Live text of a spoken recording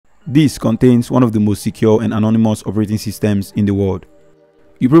This contains one of the most secure and anonymous operating systems in the world.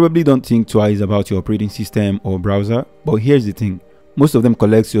 You probably don't think twice about your operating system or browser, but here's the thing. Most of them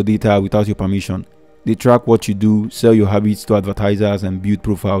collect your data without your permission. They track what you do, sell your habits to advertisers, and build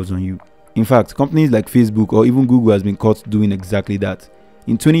profiles on you. In fact, companies like Facebook or even Google has been caught doing exactly that.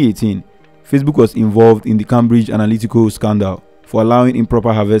 In 2018, Facebook was involved in the Cambridge Analytica scandal for allowing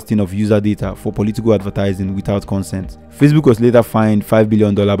improper harvesting of user data for political advertising without consent. Facebook was later fined $5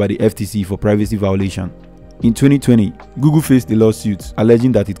 billion by the FTC for privacy violation. In 2020, Google faced a lawsuit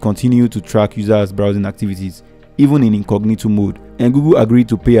alleging that it continued to track users' browsing activities even in incognito mode, and Google agreed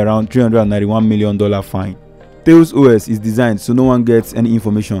to pay around $391 million fine. Tails OS is designed so no one gets any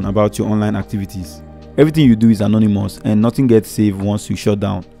information about your online activities. Everything you do is anonymous and nothing gets saved once you shut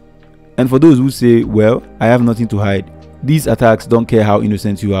down. And for those who say, well, I have nothing to hide, these attacks don't care how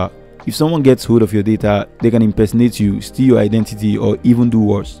innocent you are. If someone gets hold of your data, they can impersonate you, steal your identity, or even do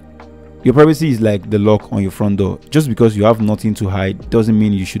worse. Your privacy is like the lock on your front door. Just because you have nothing to hide doesn't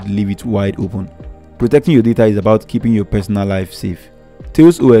mean you should leave it wide open. Protecting your data is about keeping your personal life safe.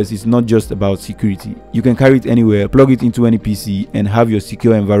 Tails OS is not just about security. You can carry it anywhere, plug it into any PC, and have your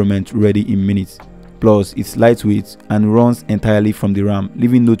secure environment ready in minutes. Plus, it's lightweight and runs entirely from the RAM,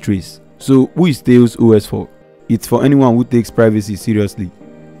 leaving no trace. So, who is Tails OS for? It's for anyone who takes privacy seriously.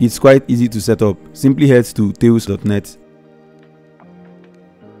 It's quite easy to set up. Simply head to tails.net.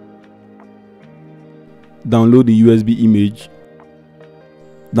 Download the USB image.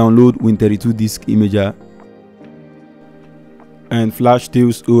 Download Win32 disk imager. And flash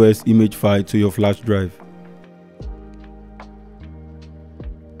Tails OS image file to your flash drive.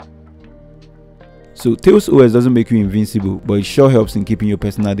 So Tails OS doesn't make you invincible, but it sure helps in keeping your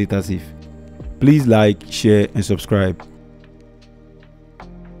personal data safe. Please like, share, and subscribe.